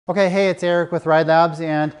Okay, hey, it's Eric with Ride Labs,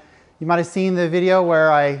 and you might have seen the video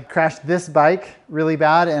where I crashed this bike really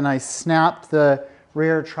bad and I snapped the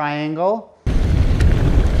rear triangle.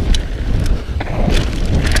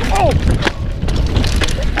 Oh!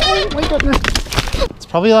 Oh my goodness! It's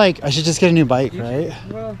probably like, I should just get a new bike, right?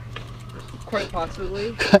 Well, quite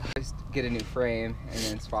possibly. Just get a new frame and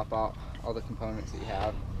then swap out all the components that you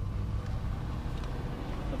have.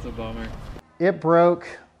 That's a bummer. It broke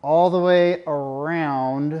all the way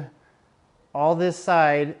around all this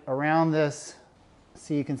side, around this.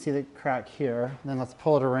 See, you can see the crack here. Then let's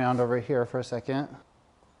pull it around over here for a second.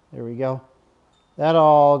 There we go. That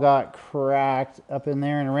all got cracked up in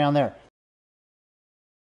there and around there.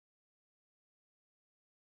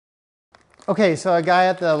 Okay, so a guy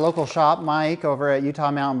at the local shop, Mike, over at Utah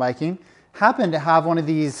Mountain Biking, happened to have one of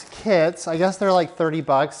these kits. I guess they're like 30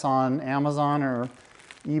 bucks on Amazon or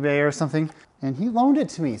eBay or something. And he loaned it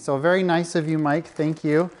to me. So very nice of you, Mike. Thank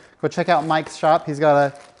you. Go check out Mike's shop. He's got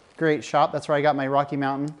a great shop. That's where I got my Rocky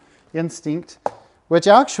Mountain Instinct, which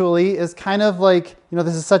actually is kind of like, you know,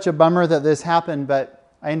 this is such a bummer that this happened,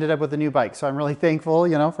 but I ended up with a new bike. So I'm really thankful,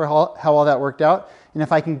 you know, for how all that worked out. And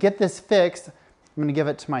if I can get this fixed, I'm going to give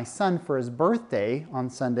it to my son for his birthday on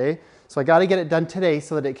Sunday. So I got to get it done today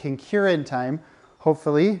so that it can cure in time,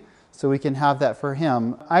 hopefully, so we can have that for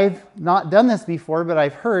him. I've not done this before, but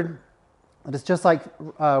I've heard that it's just like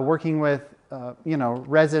working with, you know,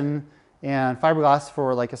 resin and fiberglass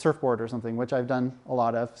for like a surfboard or something, which I've done a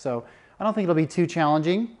lot of. So I don't think it'll be too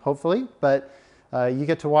challenging, hopefully, but you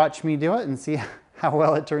get to watch me do it and see how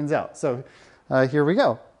well it turns out. So here we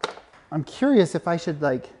go. I'm curious if I should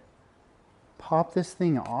like pop this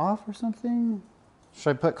thing off or something. Should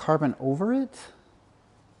I put carbon over it?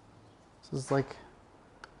 This is like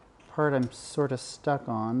part I'm sort of stuck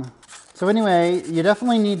on. So anyway, you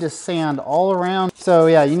definitely need to sand all around. So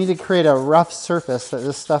yeah, you need to create a rough surface that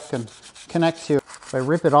this stuff can connect to. If I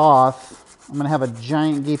rip it off, I'm gonna have a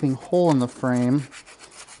giant gaping hole in the frame.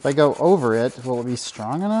 If I go over it, will it be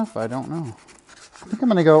strong enough? I don't know. I think I'm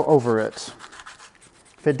gonna go over it.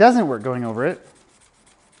 If it doesn't work going over it,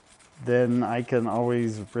 then I can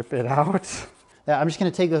always rip it out. Yeah, I'm just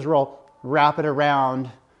gonna take this roll, wrap it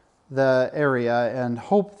around the area and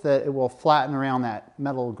hope that it will flatten around that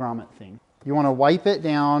metal grommet thing. You want to wipe it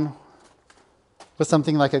down with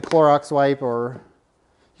something like a Clorox wipe, or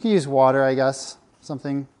you can use water, I guess,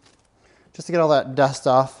 something, just to get all that dust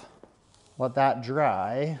off. Let that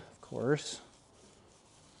dry, of course.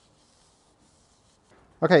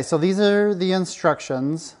 Okay, so these are the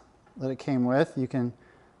instructions that it came with. You can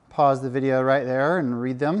pause the video right there and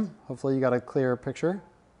read them. Hopefully you got a clear picture.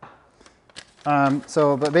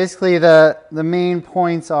 But basically the main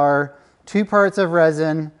points are 2 parts of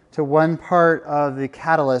resin to 1 part of the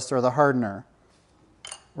catalyst or the hardener.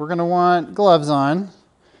 We're going to want gloves on.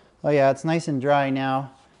 Oh yeah, it's nice and dry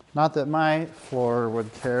now. Not that my floor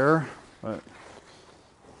would care, but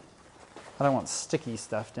I don't want sticky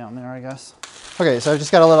stuff down there, I guess. Okay, so I've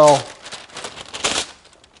just got a little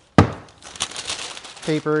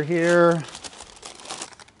paper here.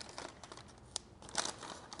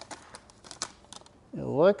 It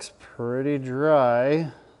looks pretty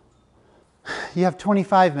dry. You have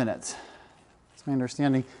 25 minutes, that's my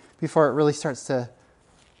understanding, before it really starts to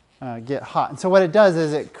get hot. And so what it does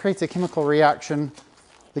is it creates a chemical reaction.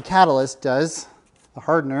 The catalyst does, the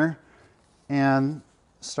hardener, and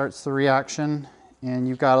starts the reaction, and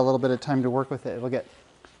you've got a little bit of time to work with it. It'll get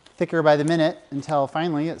thicker by the minute until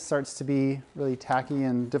finally it starts to be really tacky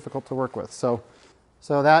and difficult to work with. So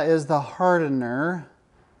that is the hardener.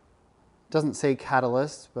 Doesn't say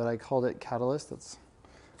catalyst, but I called it catalyst.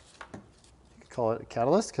 You could call it a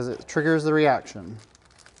catalyst because it triggers the reaction.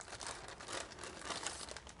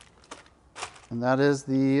 And that is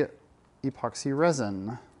the epoxy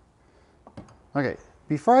resin. Okay,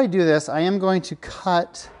 before I do this, I am going to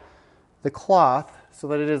cut the cloth so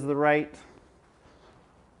that it is the right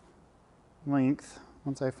length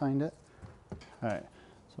once I find it. All right,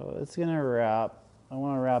 so it's gonna wrap. I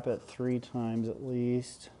want to wrap it 3 times at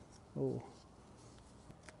least. Oh.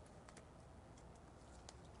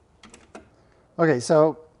 Okay,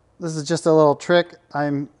 so this is just a little trick.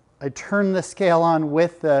 I turn the scale on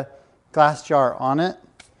with the glass jar on it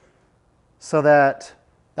so that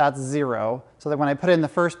that's 0. So that when I put in the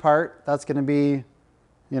first part, that's going to be,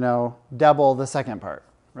 you know, double the second part,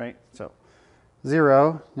 right? So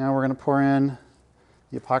 0. Now we're going to pour in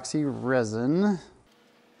the epoxy resin.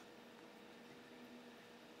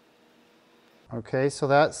 Okay, so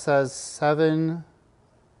that says 7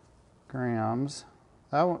 grams.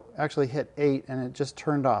 That one actually hit 8 and it just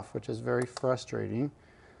turned off, which is very frustrating.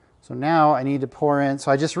 So now I need to pour in,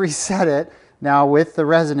 so I just reset it now with the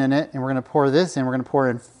resin in it, and we're gonna pour this in, we're gonna pour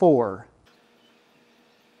in 4.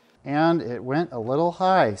 And it went a little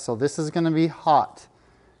high, so this is gonna be hot.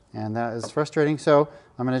 And that is frustrating, so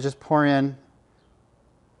I'm gonna just pour in,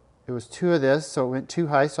 it was 2 of this, so it went too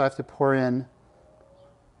high, so I have to pour in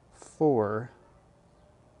 4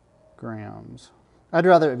 grams. I'd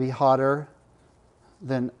rather it be hotter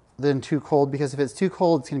than too cold, because if it's too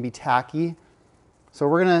cold, it's gonna be tacky. So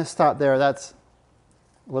we're gonna stop there. That's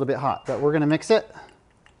a little bit hot, but we're gonna mix it.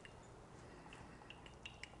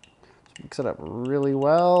 Mix it up really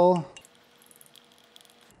well.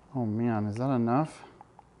 Oh man, is that enough?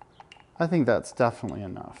 I think that's definitely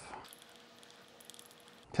enough.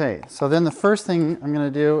 Okay, so then the first thing I'm gonna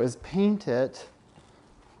do is paint it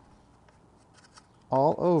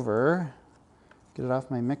all over. Get it off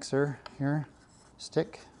my mixer here,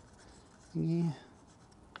 stick thingy.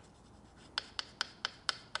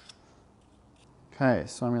 Okay,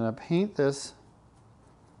 so I'm gonna paint this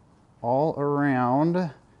all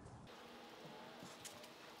around.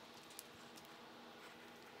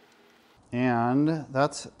 And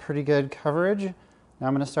that's pretty good coverage. Now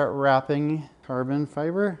I'm gonna start wrapping carbon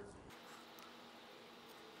fiber.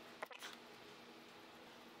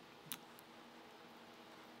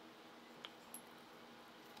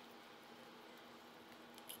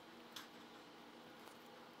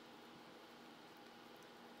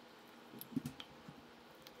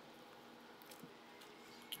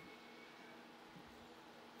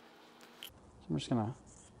 I'm just gonna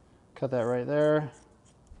cut that right there.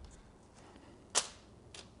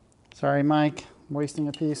 Sorry, Mike, I'm wasting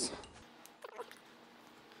a piece.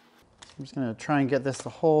 I'm just gonna try and get this to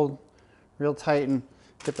hold real tight and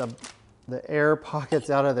get the air pockets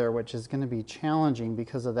out of there, which is gonna be challenging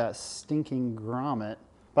because of that stinking grommet.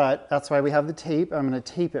 But that's why we have the tape. I'm gonna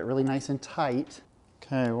tape it really nice and tight.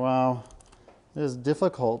 Okay, wow. It is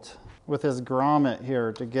difficult with this grommet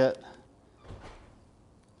here to get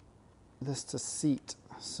this to seat.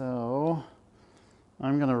 So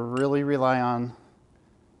I'm gonna really rely on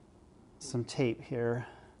some tape here.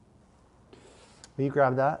 Will you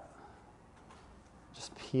grab that?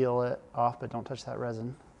 Just peel it off, but don't touch that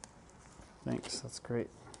resin. Thanks, that's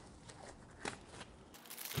great.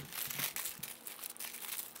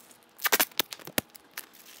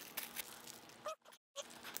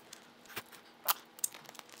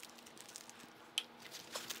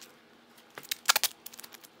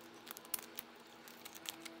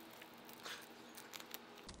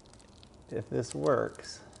 If this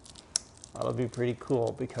works, that'll be pretty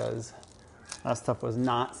cool, because that stuff was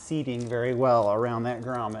not seating very well around that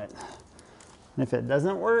grommet. And if it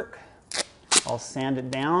doesn't work, I'll sand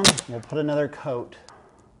it down and we'll put another coat.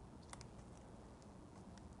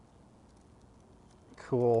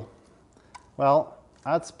 Cool. Well,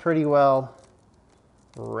 that's pretty well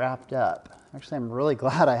wrapped up. Actually, I'm really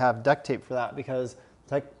glad I have duct tape for that, because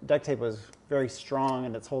duct tape was very strong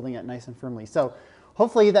and it's holding it nice and firmly. So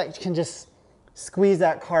hopefully that can just squeeze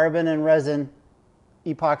that carbon and resin,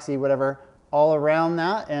 epoxy, whatever, all around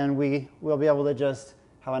that, and we will be able to just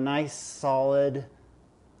have a nice solid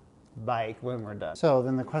bike when we're done. So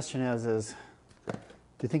then the question is do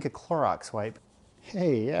you think a Clorox wipe?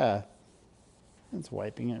 Hey, yeah, it's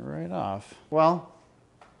wiping it right off. Well,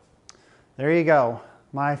 there you go.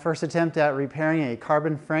 My first attempt at repairing a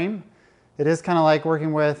carbon frame. It is kind of like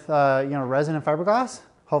working with resin and fiberglass.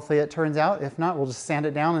 Hopefully it turns out. If not, we'll just sand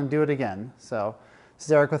it down and do it again. So this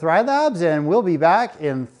is Eric with Ride Labs, and we'll be back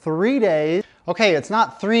in 3 days. Okay, it's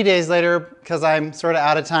not 3 days later because I'm sort of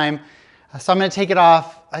out of time. So I'm gonna take it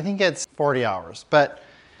off. I think it's 40 hours. But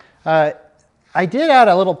I did add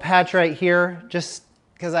a little patch right here just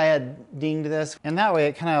because I had dinged this. And that way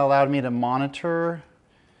it kind of allowed me to monitor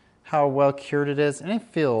how well cured it is. And it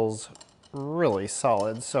feels really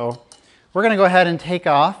solid. So we're gonna go ahead and take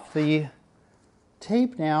off the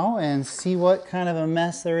tape now and see what kind of a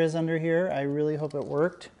mess there is under here. I really hope it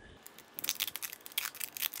worked.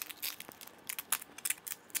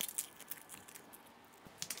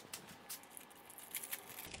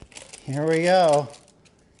 Here we go.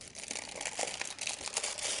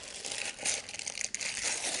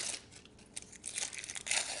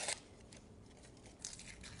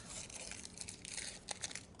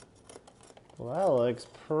 Well, that looks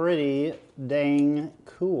pretty dang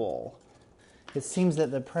cool. It seems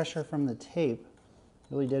that the pressure from the tape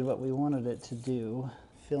really did what we wanted it to do,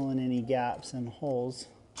 fill in any gaps and holes.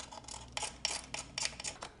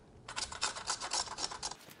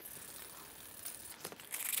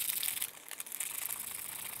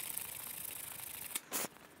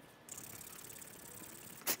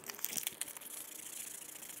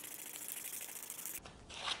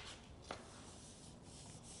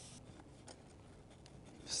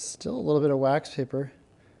 Still a little bit of wax paper.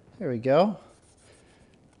 There we go.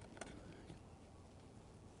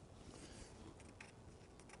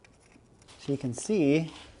 So you can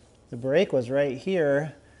see the break was right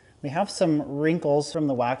here. We have some wrinkles from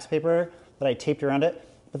the wax paper that I taped around it,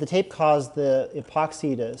 but the tape caused the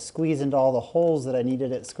epoxy to squeeze into all the holes that I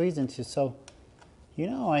needed it squeezed into. So, you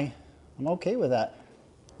know, I'm okay with that.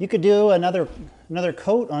 You could do another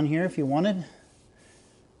coat on here if you wanted.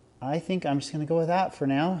 I think I'm just gonna go with that for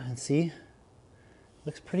now and see.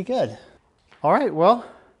 Looks pretty good. All right, well,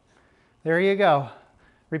 there you go.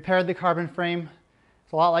 Repaired the carbon frame.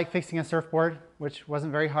 It's a lot like fixing a surfboard, which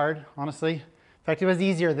wasn't very hard, honestly. In fact, it was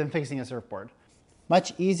easier than fixing a surfboard.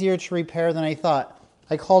 Much easier to repair than I thought.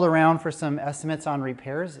 I called around for some estimates on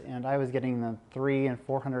repairs, and I was getting the $300 and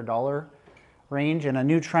 $400 range, and a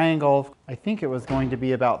new triangle, I think it was going to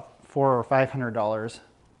be about $400 or $500.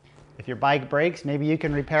 If your bike breaks, maybe you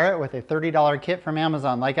can repair it with a $30 kit from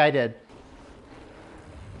Amazon, like I did.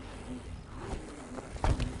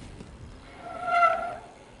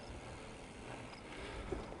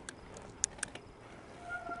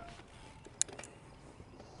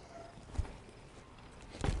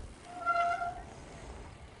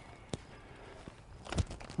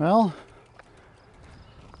 Well,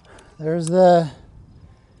 there's the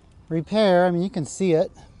repair. I mean, you can see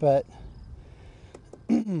it, but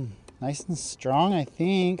nice and strong, I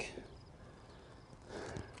think.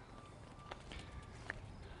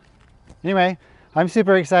 Anyway, I'm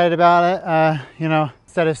super excited about it. You know,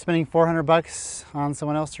 instead of spending $400 on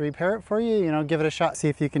someone else to repair it for you, you know, give it a shot, see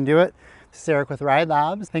if you can do it. This is Eric with Ride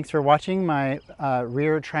Labs. Thanks for watching my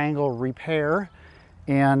rear triangle repair.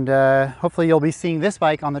 And hopefully you'll be seeing this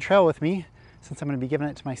bike on the trail with me, since I'm going to be giving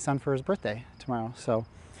it to my son for his birthday tomorrow. So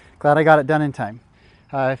glad I got it done in time.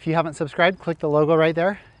 If you haven't subscribed, click the logo right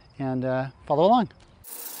there and follow along.